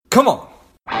Come on.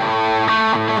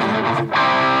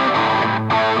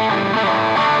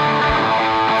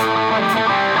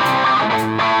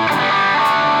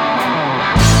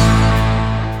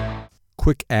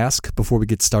 Quick ask before we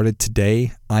get started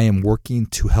today. I am working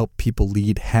to help people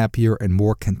lead happier and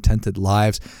more contented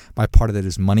lives. My part of that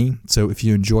is money. So if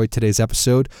you enjoyed today's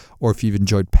episode or if you've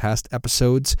enjoyed past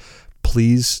episodes,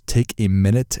 please take a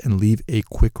minute and leave a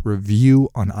quick review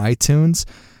on iTunes.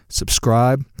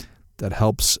 Subscribe. That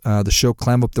helps the show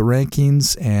climb up the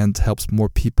rankings and helps more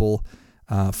people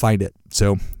find it.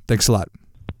 So thanks a lot.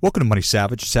 Welcome to Money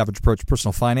Savage, Savage Approach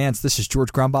Personal Finance. This is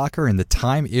George Grumbacher, and the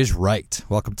time is right.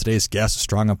 Welcome to today's guest,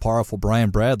 strong and powerful Brian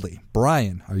Bradley.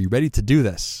 Brian, are you ready to do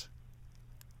this?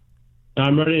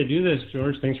 I'm ready to do this,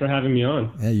 George. Thanks for having me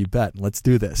on. Yeah, you bet. Let's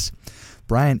do this.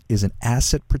 Brian is an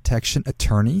asset protection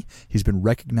attorney. He's been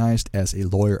recognized as a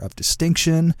lawyer of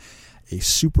distinction, a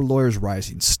Super Lawyers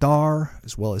Rising Star,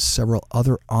 as well as several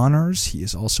other honors. He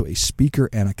is also a speaker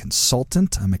and a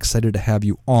consultant. I'm excited to have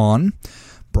you on.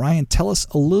 Brian, tell us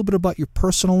a little bit about your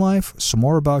personal life, some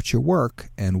more about your work,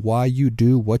 and why you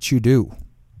do what you do.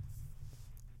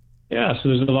 Yeah, so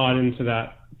there's a lot into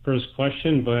that first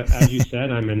question, but as you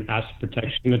said, I'm an asset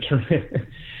protection attorney.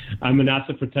 I'm an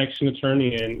asset protection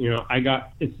attorney, and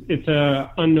it's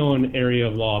a unknown area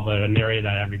of law, but an area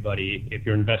that everybody, if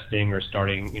you're investing or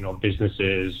starting,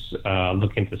 businesses,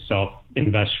 looking to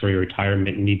self-invest for your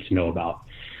retirement, needs to know about.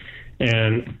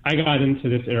 And I got into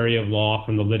this area of law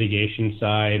from the litigation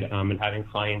side, and having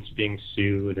clients being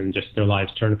sued and just their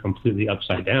lives turned completely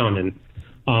upside down. And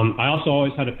I also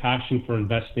always had a passion for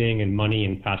investing and money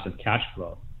and passive cash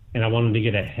flow. And I wanted to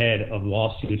get ahead of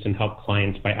lawsuits and help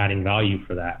clients by adding value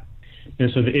for that. And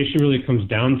so the issue really comes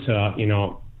down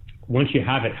to, once you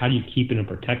have it, how do you keep it and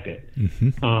protect it?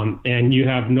 Mm-hmm. And you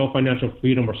have no financial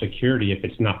freedom or security if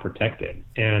it's not protected.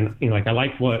 And, I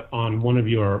like what on one of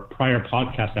your prior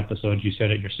podcast episodes, you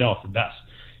said it yourself the best.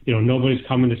 Nobody's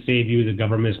coming to save you. The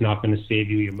government's not going to save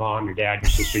you. Your mom, your dad, your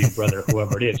sister, your brother,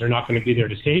 whoever it is, they're not going to be there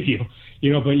to save you.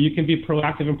 But you can be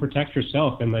proactive and protect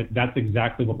yourself. And that's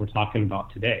exactly what we're talking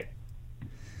about today.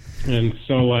 And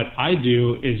so what I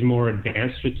do is more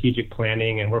advanced strategic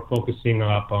planning, and we're focusing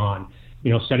up on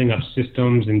setting up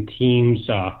systems and teams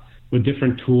with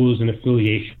different tools and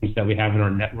affiliations that we have in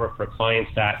our network for clients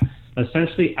that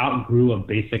essentially outgrew a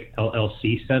basic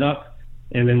LLC setup.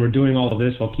 And then we're doing all of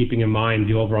this while keeping in mind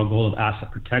the overall goal of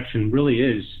asset protection really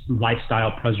is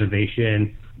lifestyle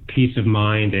preservation, peace of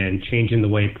mind, and changing the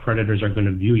way predators are going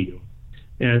to view you.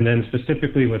 And then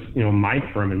specifically with my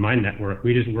firm and my network,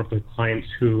 we just work with clients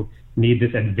who need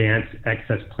this advanced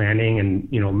excess planning and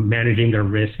managing their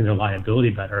risk and their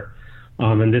liability better.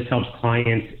 And this helps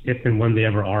clients, if and when they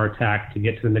ever are attacked, to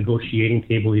get to the negotiating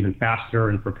table even faster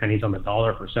and for pennies on the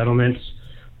dollar for settlements.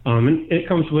 And it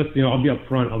comes with, I'll be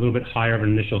upfront, a little bit higher of an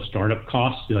initial startup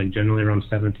cost, generally around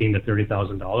 $17,000 to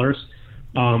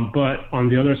 $30,000. But on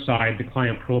the other side, the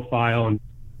client profile and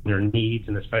their needs,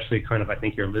 and especially I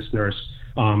think your listeners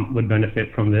would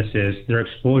benefit from this, is their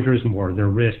exposure is more, their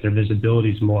risk, their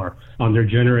visibility is more. They're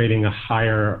generating a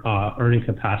higher earning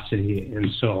capacity,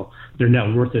 and so their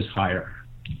net worth is higher.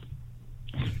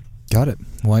 Got it.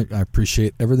 Well, I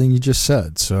appreciate everything you just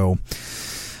said. So,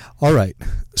 all right.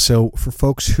 So for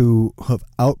folks who have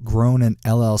outgrown an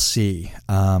LLC,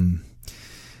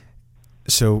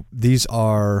 so these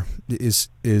are, is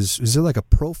there like a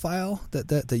profile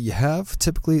that you have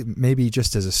typically, maybe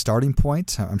just as a starting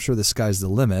point? I'm sure the sky's the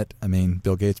limit. I mean,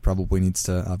 Bill Gates probably needs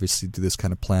to obviously do this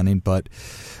kind of planning, but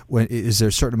is there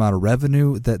a certain amount of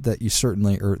revenue that you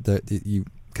certainly, or that you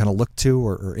kind of look to,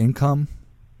 or income?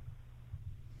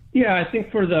 Yeah, I think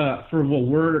for what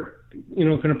we're,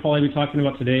 going to probably be talking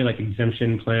about today, like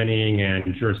exemption planning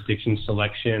and jurisdiction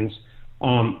selections,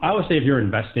 I would say if you're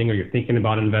investing or you're thinking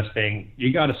about investing,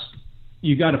 you got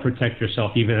to protect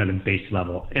yourself even at a base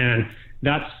level. And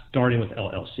that's starting with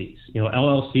LLCs.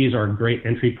 LLCs are great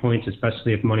entry points,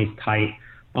 especially if money's tight.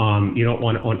 You don't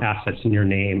want to own assets in your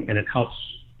name, and it helps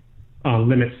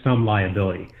limit some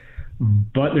liability.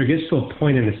 But there gets to a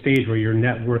point in the stage where your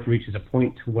net worth reaches a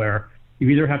point to where you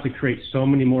either have to create so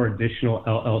many more additional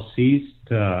LLCs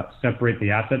to separate the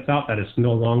assets out that it's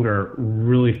no longer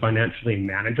really financially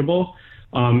manageable.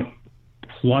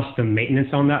 Plus the maintenance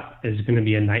on that is going to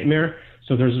be a nightmare.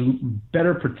 So there's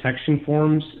better protection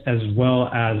forms as well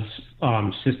as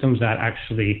systems that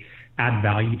actually add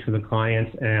value to the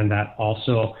clients and that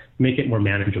also make it more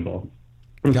manageable.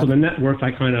 And so the net worth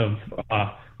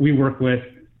we work with,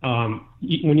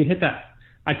 when you hit that,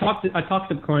 I talk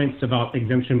to clients about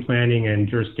exemption planning and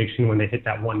jurisdiction when they hit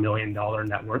that $1 million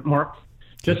net worth mark,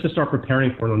 just to start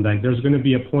preparing for them. Like, there's going to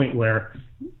be a point where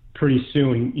pretty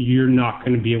soon you're not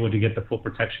going to be able to get the full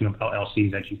protection of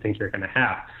LLCs that you think you're going to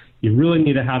have. You really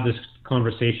need to have this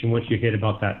conversation once you hit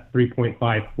about that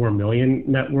 3.54 million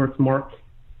net worth mark.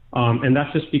 And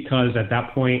that's just because at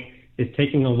that point, it's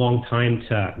taking a long time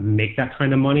to make that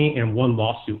kind of money, and one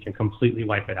lawsuit can completely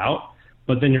wipe it out.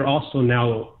 But then you're also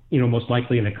now, most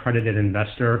likely an accredited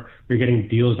investor. You're getting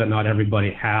deals that not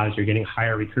everybody has. You're getting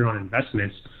higher return on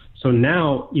investments. So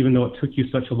now, even though it took you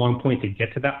such a long point to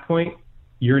get to that point,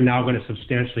 you're now going to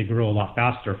substantially grow a lot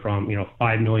faster from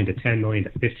 5 million to 10 million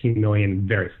to 15 million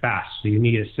very fast. So you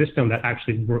need a system that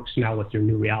actually works now with your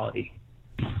new reality.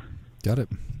 Got it.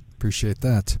 Appreciate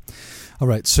that. All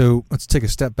right, so let's take a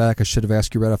step back. I should have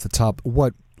asked you right off the top,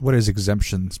 what is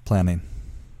exemptions planning?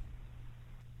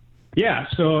 Yeah,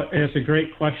 so it's a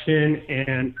great question,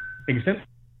 and exemption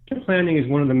planning is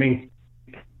one of the main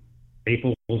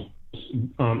staples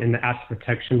in the asset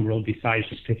protection world besides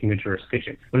just picking a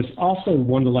jurisdiction. But it's also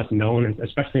one of the less known,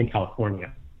 especially in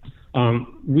California.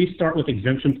 We start with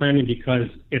exemption planning because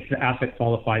if the asset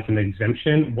qualifies an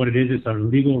exemption, what it is a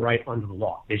legal right under the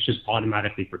law. It's just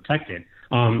automatically protected.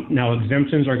 Now,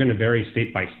 exemptions are going to vary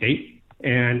state by state,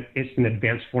 and it's an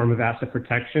advanced form of asset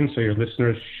protection. So your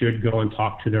listeners should go and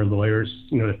talk to their lawyers,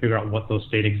 to figure out what those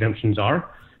state exemptions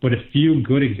are. But a few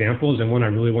good examples, and one I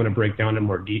really want to break down in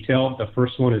more detail. The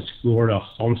first one is Florida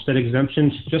homestead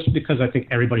exemptions, just because I think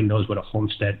everybody knows what a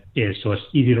homestead is, so it's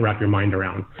easy to wrap your mind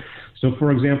around. So,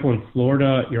 for example, in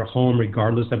Florida, your home,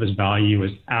 regardless of its value,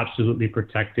 is absolutely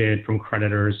protected from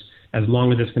creditors as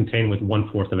long as it's contained with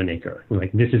 1/4 of an acre.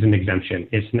 Like, this is an exemption.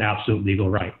 It's an absolute legal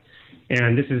right.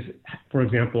 And this is, for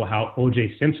example, how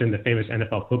O.J. Simpson, the famous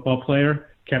NFL football player,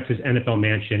 kept his NFL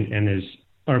mansion and his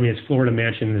Florida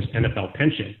mansion and his NFL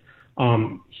pension.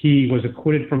 He was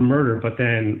acquitted from murder, but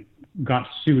then got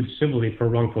sued civilly for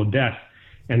wrongful death.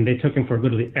 And they took him for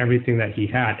literally everything that he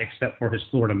had except for his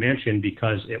Florida mansion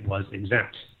because it was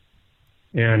exempt.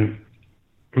 And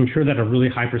I'm sure that a really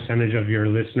high percentage of your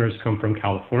listeners come from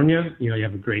California. You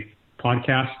have a great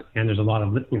podcast, and there's a lot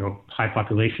of, high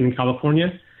population in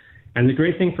California. And the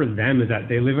great thing for them is that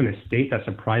they live in a state that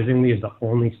surprisingly is the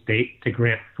only state to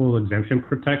grant full exemption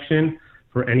protection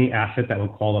for any asset that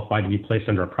would qualify to be placed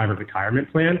under a private retirement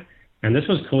plan. And this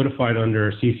was codified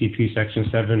under CCP Section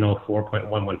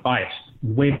 704.115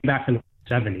 way back in the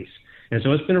 70s. And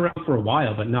so it's been around for a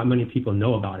while, but not many people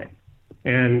know about it.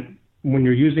 And when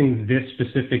you're using this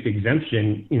specific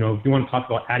exemption, if you want to talk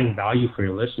about adding value for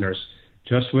your listeners,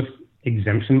 just with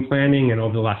exemption planning and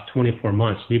over the last 24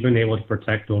 months, we've been able to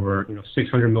protect over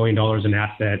 $600 million in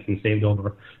assets and saved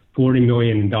over $40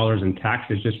 million in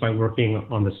taxes just by working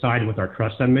on the side with our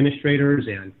trust administrators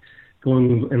and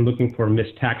going and looking for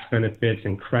missed tax benefits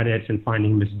and credits and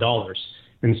finding missed dollars.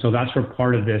 And so that's where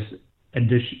part of this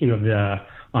addition, the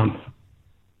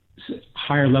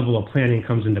higher level of planning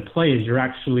comes into play is you're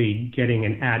actually getting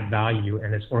an add value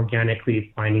and it's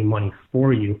organically finding money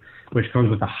for you, which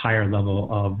comes with a higher level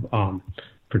of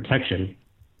protection.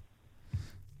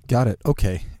 Got it.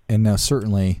 Okay. And now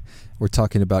certainly we're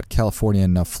talking about California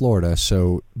and now Florida.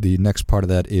 So the next part of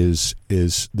that is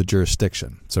the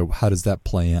jurisdiction. So how does that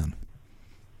play in?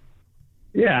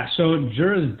 Yeah, so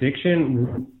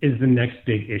jurisdiction is the next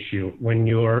big issue.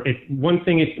 One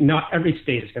thing is not every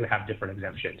state is going to have different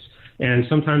exemptions. And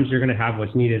sometimes you're going to have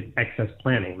what's needed excess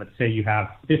planning. Let's say you have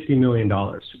 $50 million,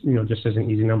 just as an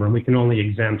easy number, and we can only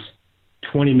exempt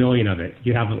 20 million of it.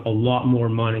 You have a lot more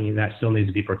money that still needs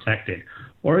to be protected.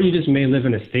 Or you just may live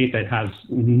in a state that has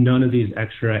none of these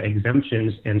extra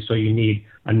exemptions, and so you need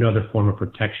another form of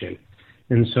protection.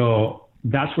 And so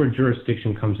that's where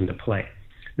jurisdiction comes into play.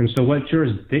 And so what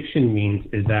jurisdiction means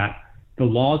is that the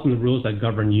laws and the rules that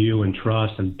govern you and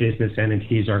trusts and business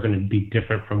entities are going to be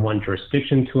different from one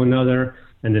jurisdiction to another.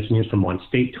 And this means from one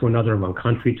state to another, one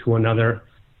country to another.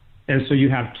 And so you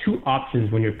have two options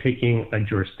when you're picking a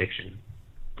jurisdiction.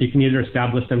 You can either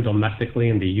establish them domestically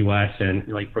in the U.S. and,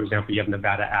 for example, you have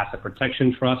Nevada Asset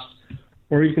Protection Trust,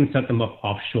 or you can set them up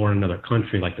offshore in another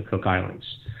country like the Cook Islands.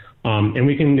 And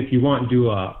we can, if you want,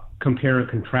 do a compare and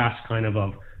contrast kind of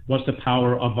what's the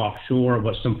power of offshore,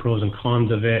 what's some pros and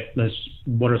cons of it,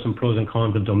 what are some pros and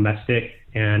cons of domestic,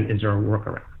 and is there a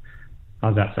workaround?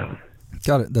 How's that sound?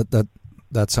 Got it.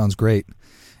 That sounds great.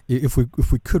 If we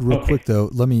could real quick though,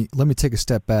 let me take a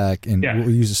step back and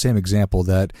we'll use the same example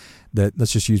that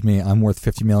let's just use me. I'm worth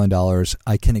 $50 million.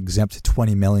 I can exempt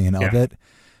 20 million of it.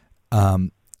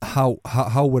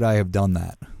 How would I have done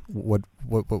that? What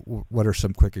are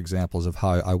some quick examples of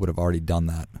how I would have already done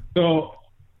that?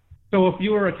 So if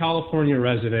you were a California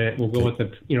resident, we'll go with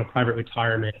the private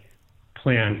retirement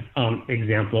plan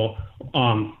example.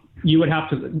 You'd have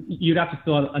to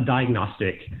fill out a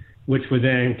diagnostic, which would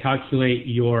then calculate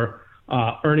your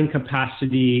earning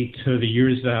capacity to the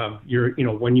years of your,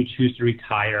 when you choose to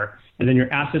retire. And then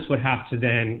your assets would have to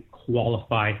then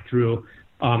qualify through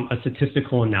a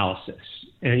statistical analysis.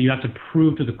 And you have to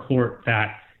prove to the court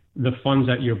that the funds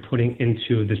that you're putting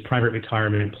into this private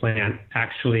retirement plan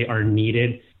actually are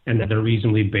needed and that they're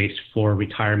reasonably based for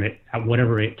retirement at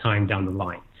whatever time down the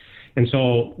line. And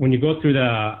so when you go through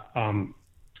the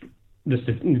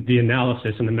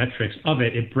analysis and the metrics of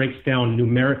it, it breaks down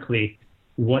numerically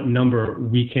what number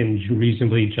we can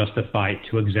reasonably justify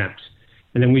to exempt.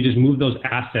 And then we just move those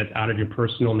assets out of your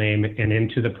personal name and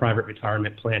into the private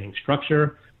retirement planning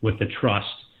structure with the trust.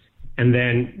 And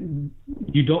then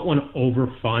you don't want to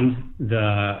overfund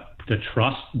the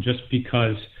trust just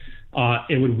because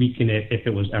it would weaken it if it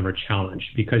was ever challenged,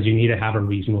 because you need to have a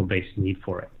reasonable base need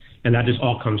for it. And that just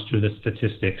all comes through the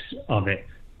statistics of it.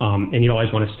 And you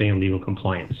always want to stay in legal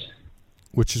compliance.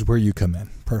 Which is where you come in.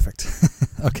 Perfect.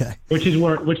 Okay. Which is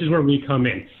where we come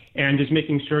in. And just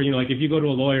making sure, like if you go to a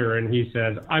lawyer and he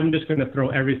says, I'm just going to throw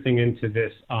everything into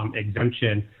this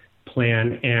exemption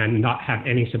plan and not have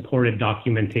any supported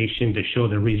documentation to show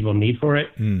the reasonable need for it,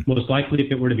 most likely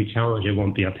if it were to be challenged, it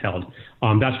won't be upheld.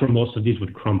 That's where most of these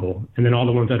would crumble. And then all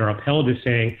the ones that are upheld is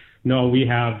saying, no, we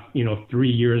have 3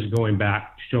 years going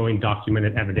back showing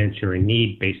documented evidentiary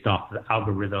need based off the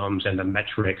algorithms and the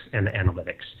metrics and the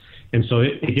analytics. And so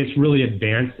it gets really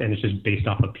advanced and it's just based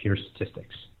off of pure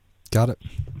statistics. Got it.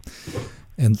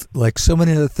 And like so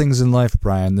many other things in life,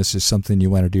 Brian, this is something you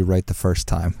want to do right the first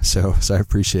time. So I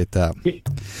appreciate that.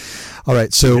 All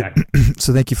right. So, exactly.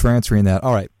 So thank you for answering that.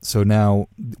 All right. So now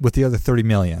with the other 30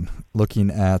 million, looking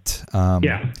at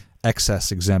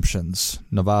excess exemptions,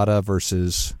 Nevada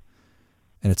versus,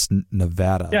 and it's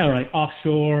Nevada. Yeah, right.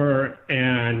 Offshore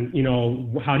and,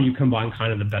 how do you combine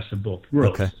kind of the best of both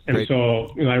worlds? Okay, and great. So,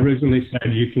 I originally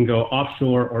said you can go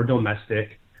offshore or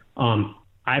domestic.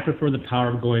 I prefer the power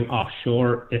of going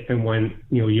offshore if and when,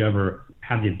 you ever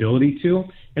have the ability to.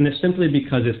 And it's simply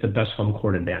because it's the best home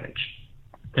court advantage.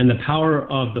 And the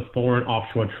power of the foreign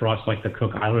offshore trust like the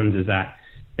Cook Islands is that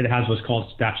it has what's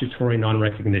called statutory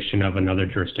non-recognition of another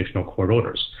jurisdictional court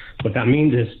orders. What that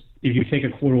means is if you take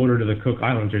a court order to the Cook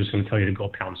Islands, they're just going to tell you to go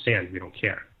pound sand. We don't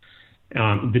care.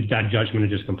 That judgment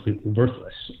is just completely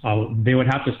worthless. They would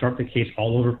have to start the case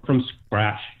all over from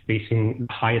scratch, facing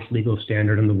the highest legal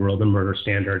standard in the world, the murder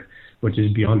standard, which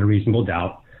is beyond a reasonable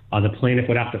doubt. The plaintiff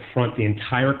would have to front the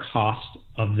entire cost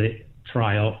of the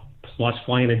trial, plus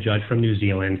fly in a judge from New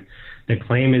Zealand. The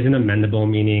claim isn't amendable,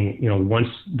 meaning, once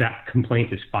that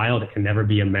complaint is filed, it can never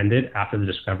be amended after the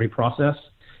discovery process.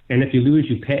 And if you lose,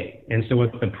 you pay. And so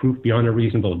with the proof beyond a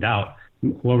reasonable doubt,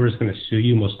 whoever is going to sue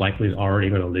you most likely is already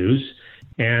going to lose.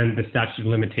 And the statute of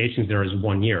limitations there is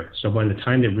 1 year. So by the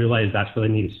time they realize that's where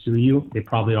they need to sue you, they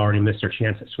probably already missed their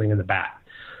chance at swinging the bat.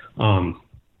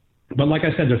 But like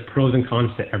I said, there's pros and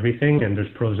cons to everything, and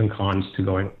there's pros and cons to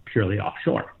going purely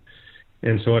offshore.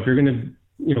 And so if you're going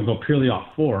to go purely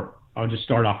offshore, I'll just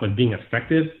start off with being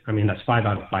effective. I mean, that's 5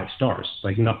 out of 5 stars.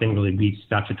 Like nothing really beats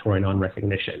statutory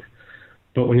non-recognition.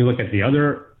 But when you look at the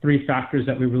other 3 factors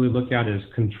that we really look at is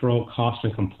control, cost,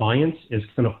 and compliance is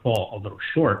going to fall a little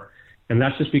short. And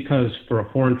that's just because for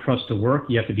a foreign trust to work,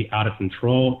 you have to be out of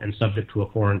control and subject to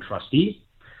a foreign trustee.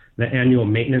 The annual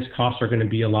maintenance costs are going to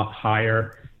be a lot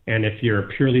higher. And if you're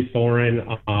purely foreign,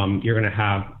 you're going to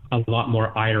have a lot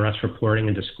more IRS reporting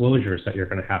and disclosures that you're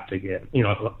going to have to get,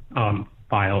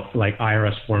 file like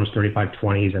IRS forms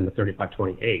 3520s and the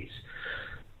 3528s.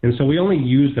 And so we only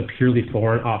use the purely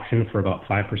foreign option for about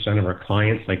 5% of our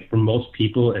clients. Like for most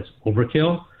people, it's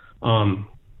overkill.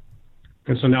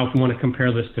 And so now if we want to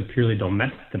compare this to purely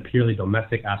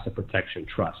domestic asset protection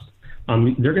trust,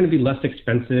 they're going to be less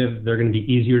expensive. They're going to be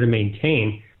easier to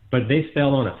maintain, but they fail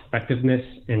on effectiveness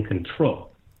and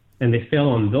control. And they fail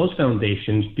on those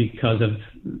foundations because of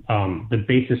the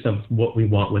basis of what we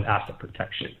want with asset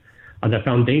protection. The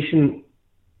foundation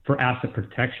for asset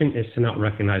protection is to not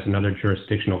recognize another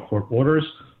jurisdictional court orders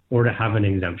or to have an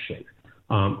exemption.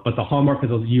 But the hallmark of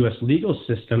the U.S. legal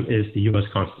system is the U.S.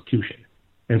 Constitution.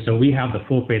 And so we have the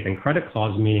full faith and credit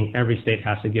clause, meaning every state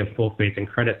has to give full faith and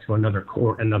credit to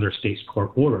another state's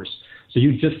court orders. So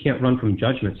you just can't run from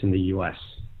judgments in the U.S.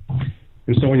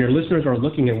 And so when your listeners are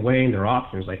looking and weighing their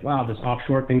options, like, wow, this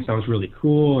offshore thing sounds really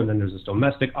cool, and then there's this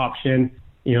domestic option,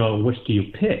 which do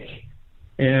you pick?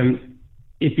 And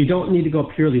if you don't need to go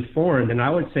purely foreign, then I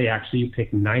would say actually you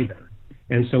pick neither.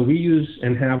 And so we use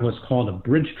and have what's called a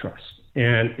bridge trust.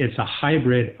 And it's a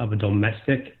hybrid of a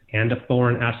domestic and a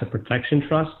foreign asset protection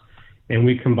trust. And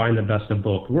we combine the best of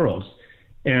both worlds.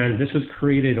 And this was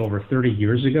created over 30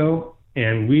 years ago.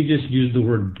 And we just use the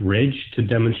word bridge to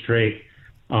demonstrate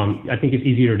I think it's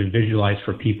easier to visualize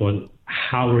for people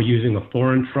how we're using a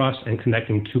foreign trust and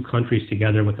connecting two countries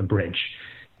together with a bridge.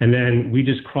 And then we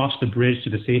just cross the bridge to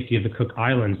the safety of the Cook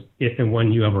Islands if and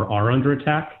when you ever are under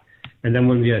attack. And then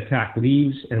when the attack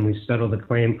leaves and we settle the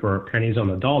claim for pennies on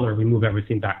the dollar, we move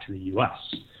everything back to the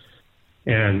U.S.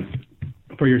 And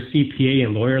for your CPA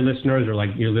and lawyer listeners, or like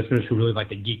your listeners who really like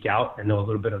to geek out and know a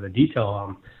little bit of the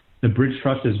detail, the bridge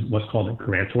trust is what's called a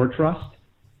grantor trust.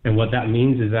 And what that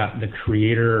means is that the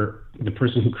creator, the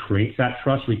person who creates that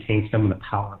trust, retains some of the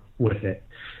power with it.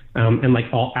 And like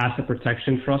all asset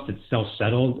protection trust, it's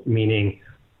self-settled, meaning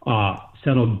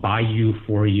settled by you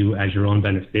for you as your own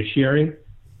beneficiary.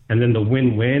 And then the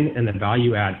win-win and the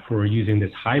value add for using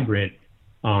this hybrid,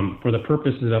 for the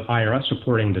purposes of IRS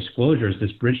reporting disclosures,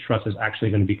 this bridge trust is actually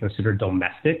going to be considered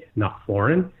domestic, not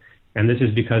foreign. And this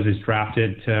is because it's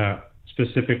drafted to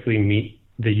specifically meet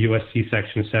the USC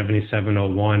Section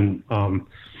 7701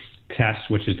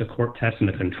 test, which is the court test and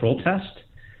the control test.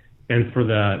 And for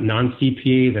the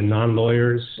non-CPA, the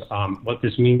non-lawyers, what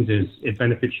this means is it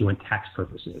benefits you in tax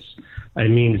purposes. It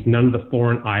means none of the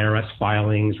foreign IRS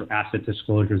filings or asset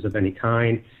disclosures of any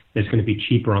kind. It's going to be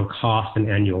cheaper on cost and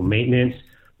annual maintenance.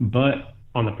 But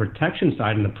on the protection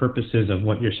side and the purposes of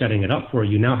what you're setting it up for,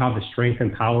 you now have the strength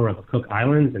and power of the Cook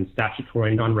Islands and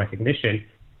statutory non-recognition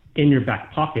in your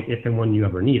back pocket if and when you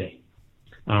ever need it.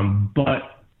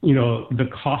 But you know, the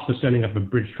cost of setting up a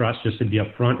bridge trust, just to be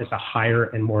upfront, is a higher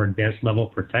and more advanced level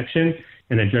of protection,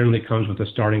 and it generally comes with a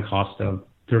starting cost of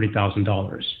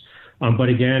 $30,000. But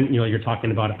again, you know, you're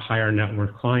talking about higher net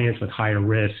worth clients with higher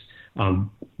risk,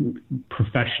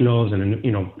 professionals and,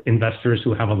 you know, investors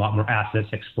who have a lot more assets,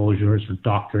 exposures, or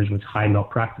doctors with high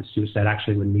malpractice suits that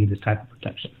actually would need this type of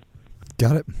protection.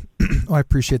 Got it. Oh, I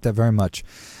appreciate that very much.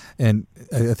 And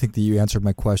I think that you answered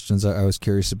my questions. I was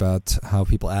curious about how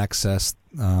people access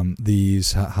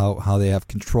these, how they have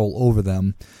control over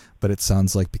them. But it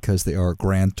sounds like because they are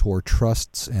grantor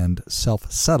trusts and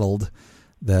self-settled,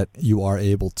 that you are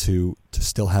able to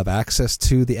still have access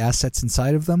to the assets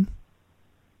inside of them?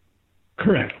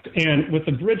 Correct. And with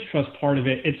the bridge trust part of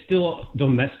it, it's still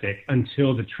domestic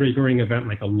until the triggering event,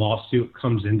 like a lawsuit,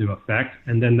 comes into effect.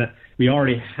 And then we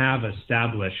already have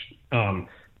established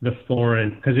the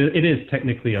foreign, because it is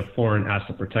technically a foreign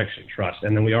asset protection trust.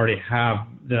 And then we already have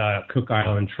the Cook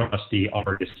Island trustee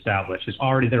already established. It's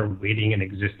already there waiting in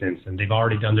existence, and they've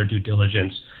already done their due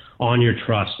diligence on your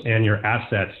trust and your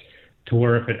assets, to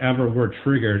where if it ever were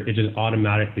triggered, it just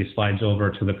automatically slides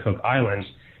over to the Cook Islands.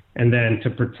 And then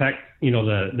to protect, you know,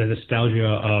 the nostalgia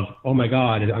of, oh my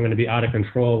God, I'm going to be out of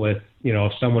control with, you know,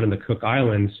 someone in the Cook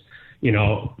Islands, you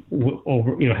know,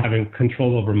 over, you know, having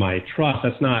control over my trust.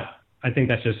 That's not, I think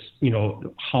that's just, you know,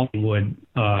 Hollywood,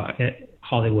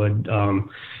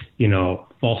 you know,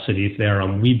 falsities there.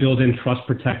 We build in trust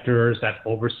protectors that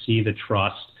oversee the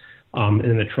trust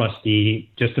and the trustee,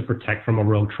 just to protect from a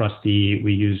rogue trustee.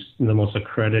 We use the most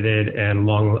accredited and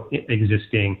long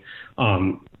existing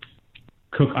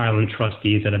Cook Island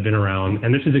trustees that have been around.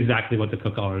 And this is exactly what the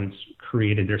Cook Islands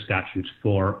created their statutes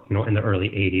for, you know, in the early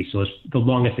 80s. So it's the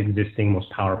longest existing,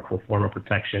 most powerful form of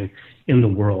protection in the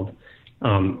world.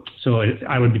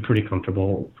 I would be pretty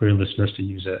comfortable for your listeners to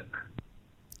use it.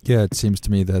 Yeah, it seems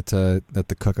to me that that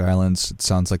the Cook Islands, it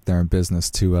sounds like they're in business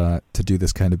to do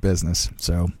this kind of business.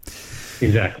 So,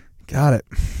 exactly. Got it.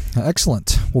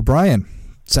 Excellent. Well, Brian,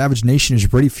 Savage Nation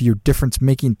is ready for your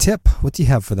difference-making tip. What do you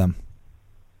have for them?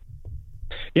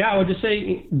 Yeah, I would just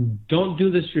say, don't do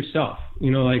this yourself.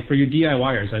 You know, like for your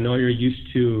DIYers, I know you're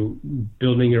used to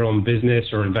building your own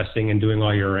business or investing and doing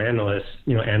all your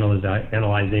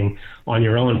analyzing on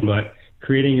your own, but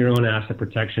creating your own asset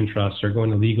protection trusts or going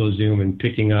to LegalZoom and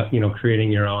picking up, you know,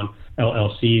 creating your own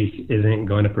LLCs isn't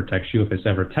going to protect you if it's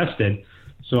ever tested.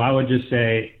 So I would just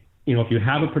say, you know, if you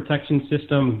have a protection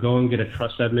system, go and get a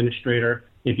trust administrator.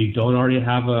 If you don't already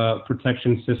have a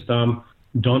protection system,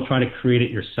 don't try to create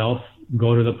it yourself.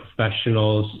 Go to the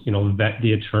professionals, you know, vet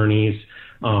the attorneys,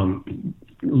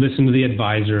 listen to the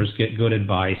advisors, get good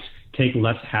advice, take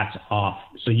less hats off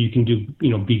so you can do, you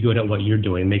know, be good at what you're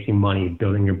doing, making money,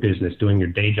 building your business, doing your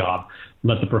day job.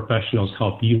 Let the professionals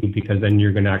help you, because then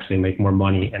you're going to actually make more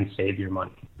money and save your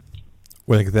money.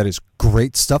 Well, I think that is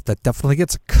great stuff. That definitely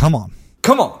gets a come on.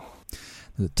 Come on.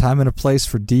 There's a time and a place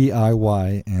for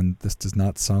DIY, and this does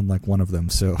not sound like one of them.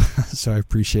 So I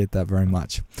appreciate that very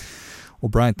much. Well,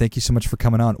 Brian, thank you so much for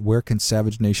coming on. Where can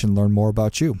Savage Nation learn more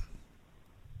about you?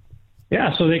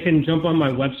 Yeah, so they can jump on my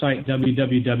website,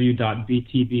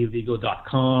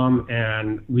 www.btblegal.com,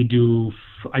 and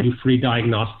I do free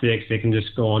diagnostics. They can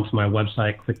just go onto my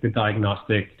website, click the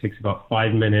diagnostic. It takes about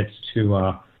 5 minutes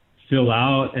to fill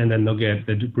out, and then they'll get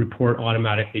the report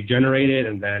automatically generated.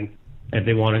 And then if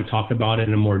they want to talk about it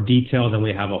in more detail, then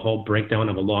we have a whole breakdown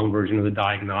of a long version of the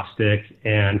diagnostic.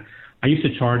 And I used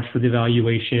to charge for the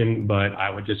evaluation, but I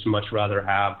would just much rather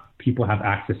have people have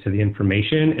access to the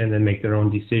information and then make their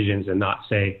own decisions and not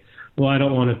say, well, I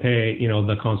don't want to pay,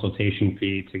 the consultation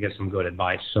fee to get some good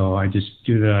advice. So I just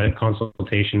do the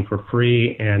consultation for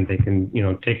free, and they can,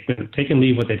 take and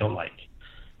leave what they don't like.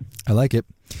 I like it.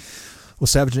 Well,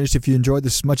 Savage Nation, if you enjoyed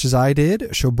this as much as I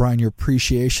did, show Brian your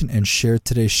appreciation and share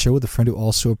today's show with a friend who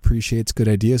also appreciates good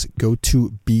ideas. Go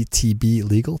to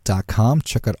btblegal.com.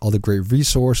 Check out all the great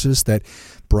resources that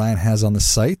Brian has on the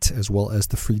site, as well as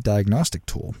the free diagnostic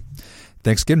tool.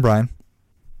 Thanks again, Brian.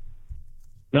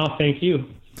 No, thank you.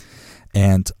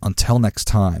 And until next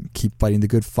time, keep fighting the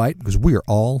good fight, because we are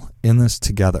all in this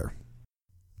together.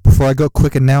 Before I go,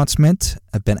 quick announcement.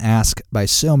 I've been asked by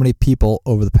so many people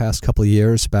over the past couple of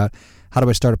years about how do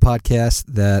I start a podcast,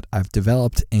 that I've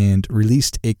developed and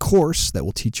released a course that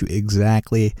will teach you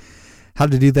exactly how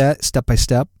to do that step by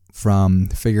step, from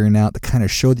figuring out the kind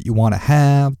of show that you want to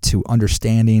have to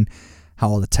understanding how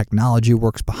all the technology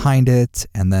works behind it,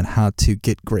 and then how to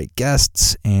get great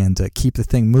guests and keep the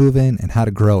thing moving and how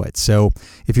to grow it. So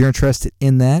if you're interested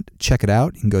in that, check it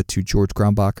out. You can go to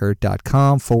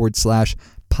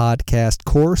georgegrumbacher.com/podcast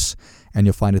course, and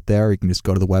you'll find it there. You can just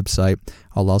go to the website.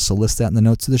 I'll also list that in the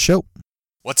notes of the show.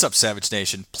 What's up, Savage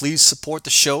Nation? Please support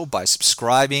the show by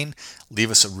subscribing,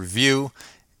 leave us a review,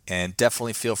 and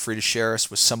definitely feel free to share us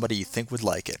with somebody you think would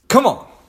like it. Come on!